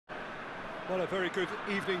Well, a very good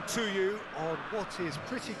evening to you on what is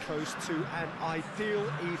pretty close to an ideal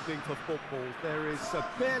evening for football. There is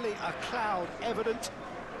barely a cloud evident.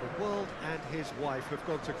 The world and his wife have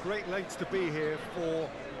gone to great lengths to be here for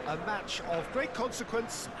a match of great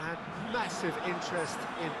consequence and massive interest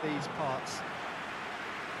in these parts.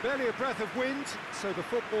 Barely a breath of wind, so the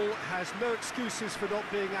football has no excuses for not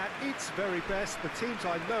being at its very best. The teams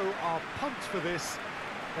I know are pumped for this.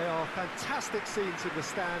 They are fantastic scenes in the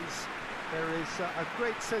stands. There is a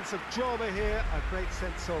great sense of drama here, a great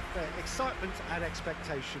sense of excitement and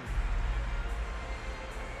expectation.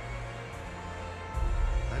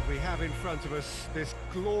 And we have in front of us this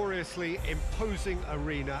gloriously imposing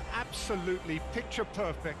arena, absolutely picture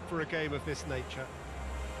perfect for a game of this nature.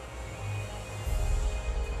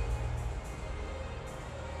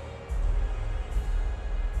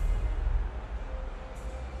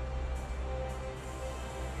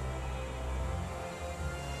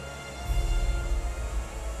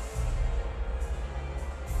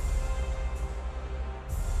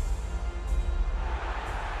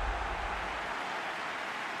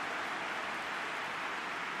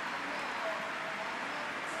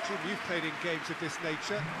 You've played in games of this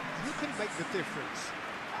nature. Who can make the difference?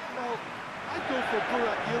 Well, I'd go for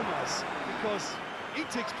Burak Yilmaz because he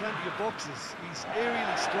ticks plenty of boxes. He's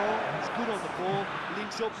aerially strong, he's good on the ball,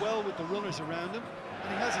 links up well with the runners around him, and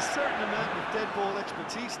he has a certain amount of dead ball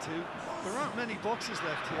expertise too. There aren't many boxes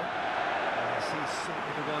left here. Yes, he's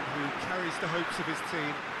certainly the one who carries the hopes of his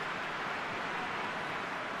team.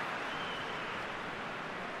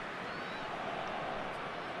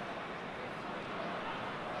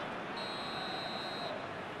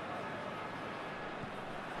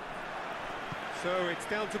 So it's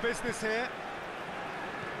down to business here.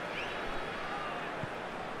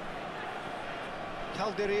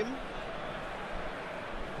 Calderim.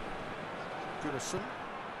 Gunnarsson.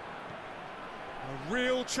 A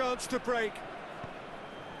real chance to break.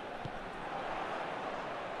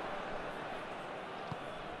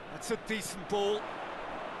 That's a decent ball.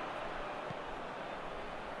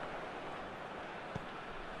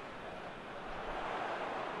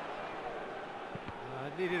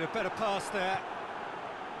 Needed a better pass there.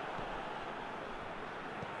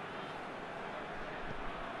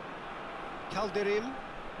 Calderim.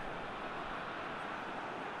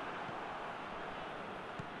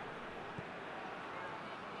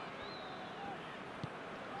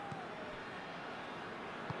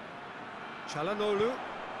 Çalhanoğlu.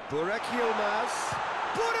 Burak Yilmaz.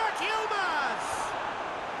 Burak Yilmaz!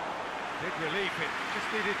 Big relief, it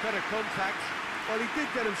just needed better contact. Well, he did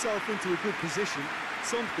get himself into a good position,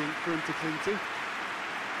 something for him to cling to.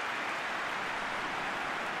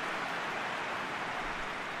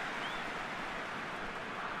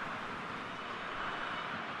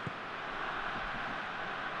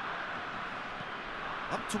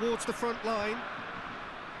 Up towards the front line.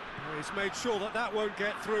 He's made sure that that won't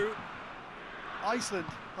get through. Iceland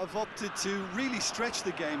have opted to really stretch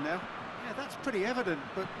the game now. Yeah, that's pretty evident,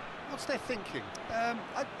 but what's their thinking?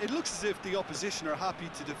 It looks as if the opposition are happy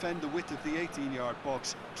to defend the width of the 18-yard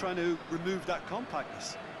box, trying to remove that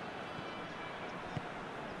compactness.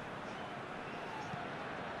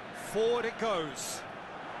 Forward it goes.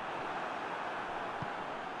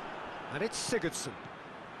 And it's Sigurdsson.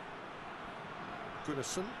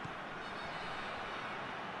 Gunnarsson.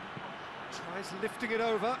 Tries lifting it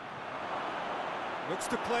over. Looks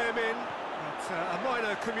to play him in, but a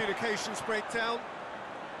minor communications breakdown.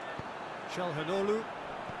 Çalhanoğlu.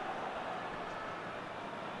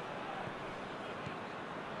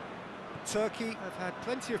 Turkey have had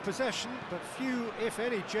plenty of possession, but few, if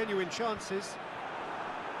any, genuine chances.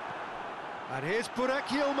 And here's Burak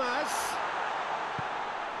Yilmaz.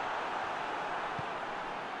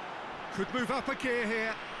 Could move up a gear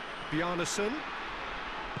here. Bjarnason.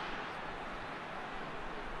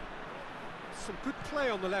 Some good play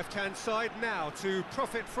on the left-hand side now to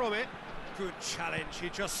profit from it. Good challenge, he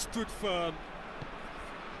just stood firm.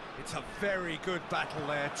 It's a very good battle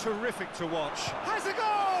there, terrific to watch. Has a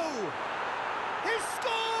goal! He's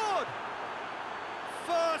scored!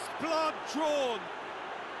 First blood drawn.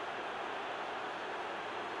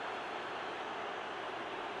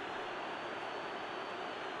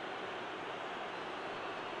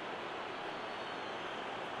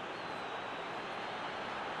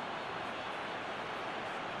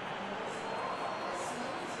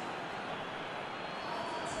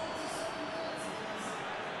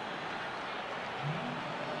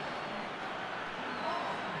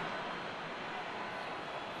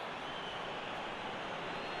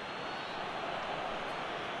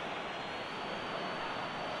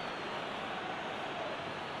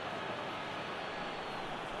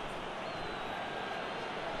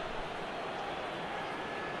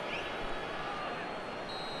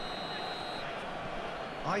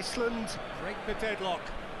 Iceland break the deadlock.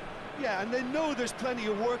 Yeah, and they know there's plenty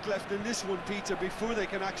of work left in this one, Peter, before they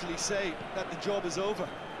can actually say that the job is over.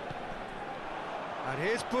 And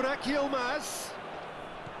here's Burak Yilmaz.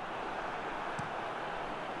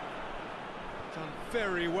 Done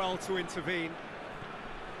very well to intervene.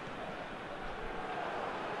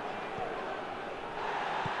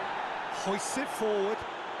 Hoists it forward.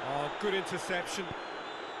 Oh, good interception.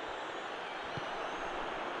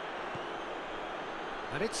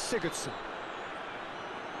 And it's Sigurdsson.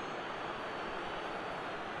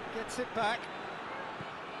 Gets it back.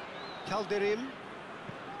 Calderim.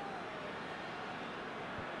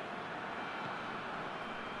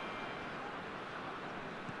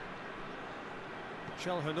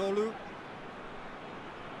 Çalhanoğlu.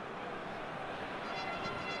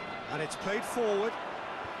 And it's played forward.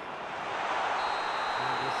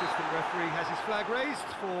 And the assistant referee has his flag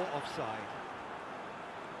raised for offside.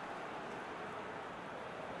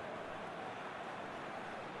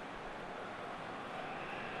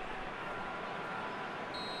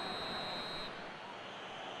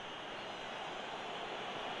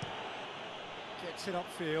 Gets it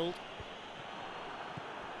upfield.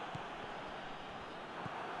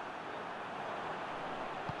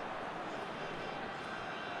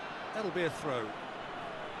 That'll be a throw.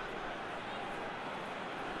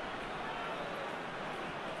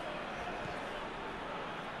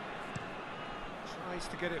 Tries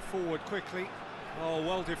to get it forward quickly. Oh,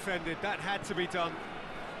 well defended. That had to be done.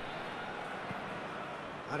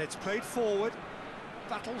 And it's played forward.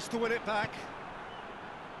 Battles to win it back.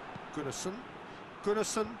 Gunnarsson.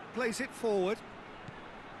 Gunnarsson plays it forward.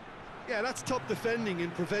 Yeah, that's top defending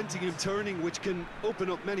and preventing him turning, which can open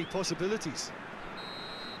up many possibilities.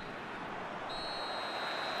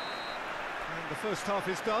 And the first half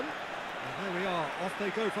is done. And there we are, off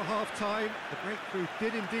they go for half-time. The breakthrough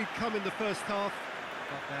did indeed come in the first half,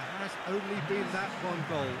 but there has only been that one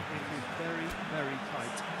goal. It is very, very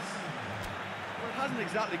tight. Well, it hasn't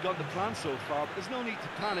exactly gone to plan so far, but there's no need to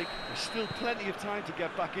panic. There's still plenty of time to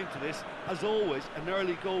get back into this. As always, an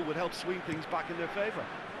early goal would help swing things back in their favour.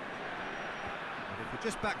 And if you're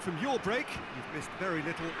just back from your break, you've missed very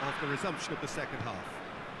little of the resumption of the second half.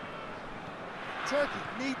 Turkey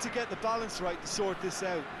need to get the balance right to sort this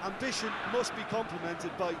out. Ambition must be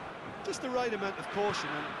complemented by just the right amount of caution,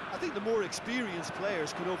 and I think the more experienced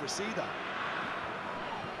players can oversee that.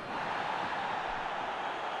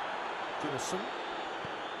 Gunnarsson.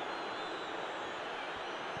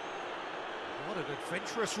 What an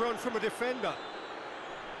adventurous run from a defender.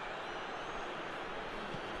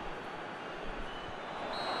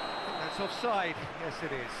 I think that's offside. Yes,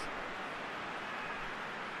 it is.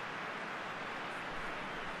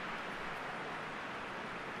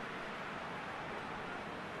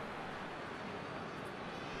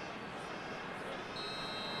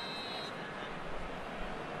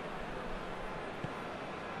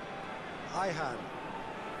 Ayhan.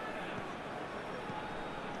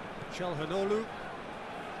 Çalhanoğlu.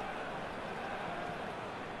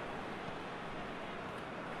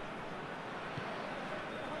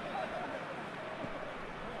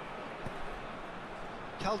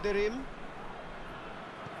 Calderim.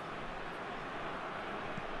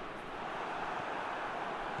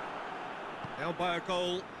 Down by a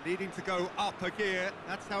goal, needing to go up a gear.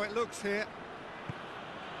 That's how it looks here.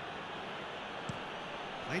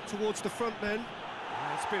 Played towards the front men.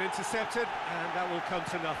 It's been intercepted, and that will come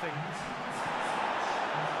to nothing.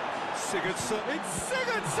 Sigurdsson. It's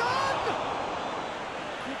Sigurdsson!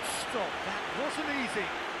 Good stop. That wasn't easy.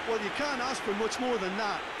 Well, you can't ask for much more than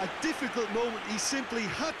that. A difficult moment he simply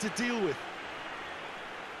had to deal with.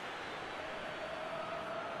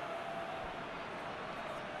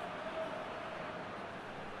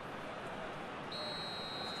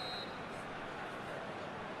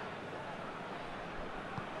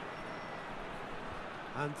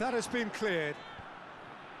 And that has been cleared.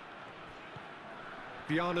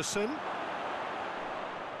 Bjarnason.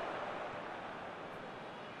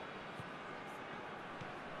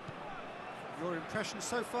 Your impression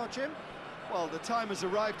so far, Jim? Well, the time has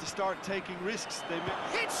arrived to start taking risks.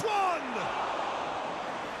 Hits one!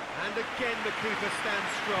 And again the keeper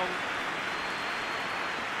stands strong.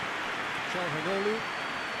 Çalhanoğlu.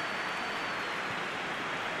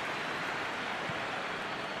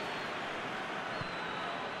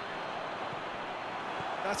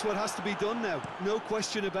 That's what has to be done now, no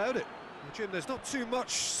question about it. Well, Jim, there's not too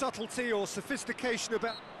much subtlety or sophistication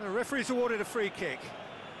about... The referee's awarded a free kick.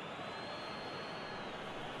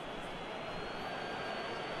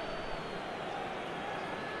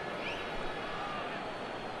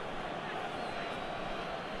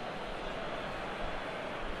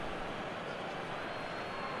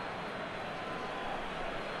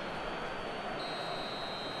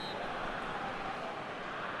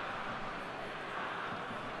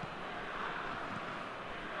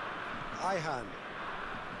 Ayhan.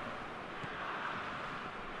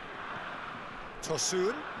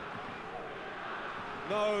 Tosun.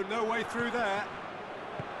 No way through there.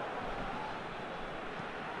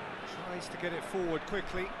 Tries to get it forward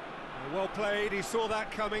quickly. Well played, he saw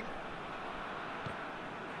that coming.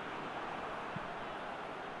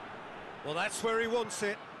 Well, that's where he wants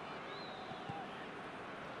it.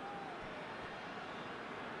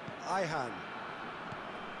 Ayhan.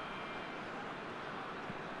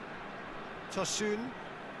 Tosun.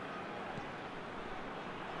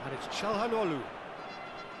 And it's Çalhanoğlu.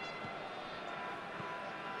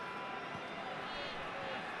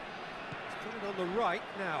 He's got it on the right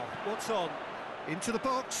now. What's on? Into the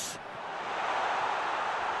box.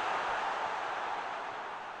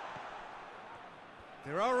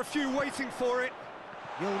 There are a few waiting for it.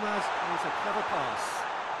 Yilmaz is a clever pass.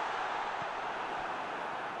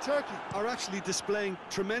 Turkey are actually displaying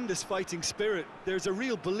tremendous fighting spirit. There's a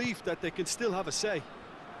real belief that they can still have a say.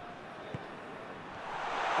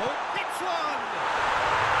 Oh, hits one!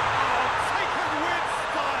 Oh, taken with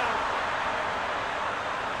style!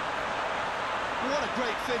 What a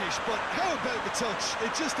great finish, but how about the touch?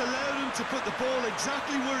 It just allowed him to put the ball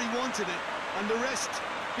exactly where he wanted it, and the rest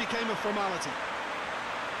became a formality.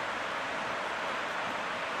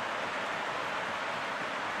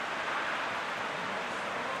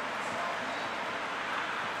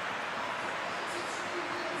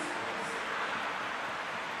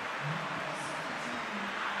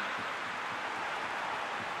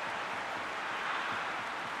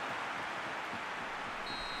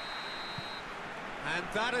 And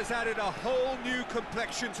that has added a whole new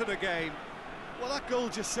complexion to the game. Well, that goal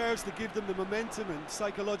just serves to give them the momentum and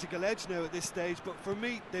psychological edge now at this stage, but for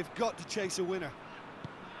me, they've got to chase a winner.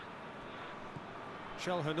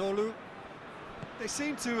 Çalhanoğlu. They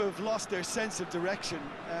seem to have lost their sense of direction.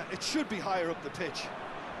 It should be higher up the pitch.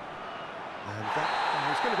 And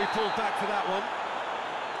he's going to be pulled back for that one.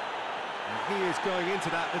 And he is going into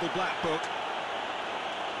that little black book.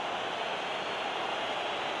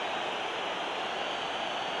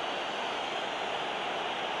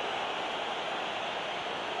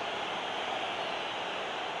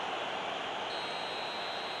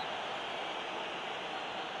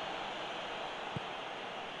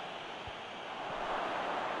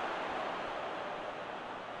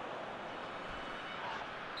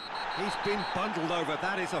 He's been bundled over,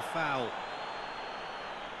 that is a foul.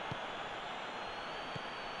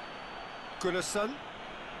 Gunnarsson.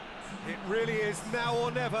 It really is now or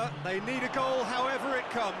never. They need a goal however it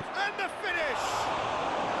comes. And the finish!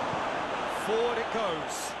 Forward it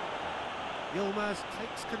goes. Yilmaz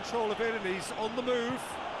takes control of it and he's on the move.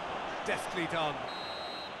 Deftly done.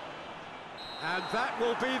 And that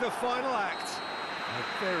will be the final act.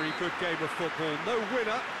 A very good game of football. No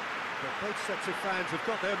winner. But both sets of fans have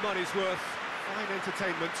got their money's worth. Fine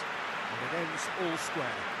entertainment, and it ends all square.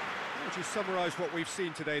 How would you summarise what we've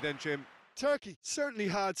seen today then, Jim? Turkey certainly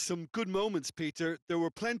had some good moments, Peter. There were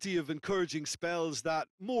plenty of encouraging spells that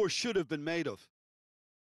more should have been made of.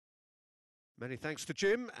 Many thanks to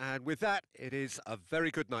Jim, and with that, it is a very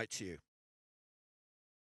good night to you.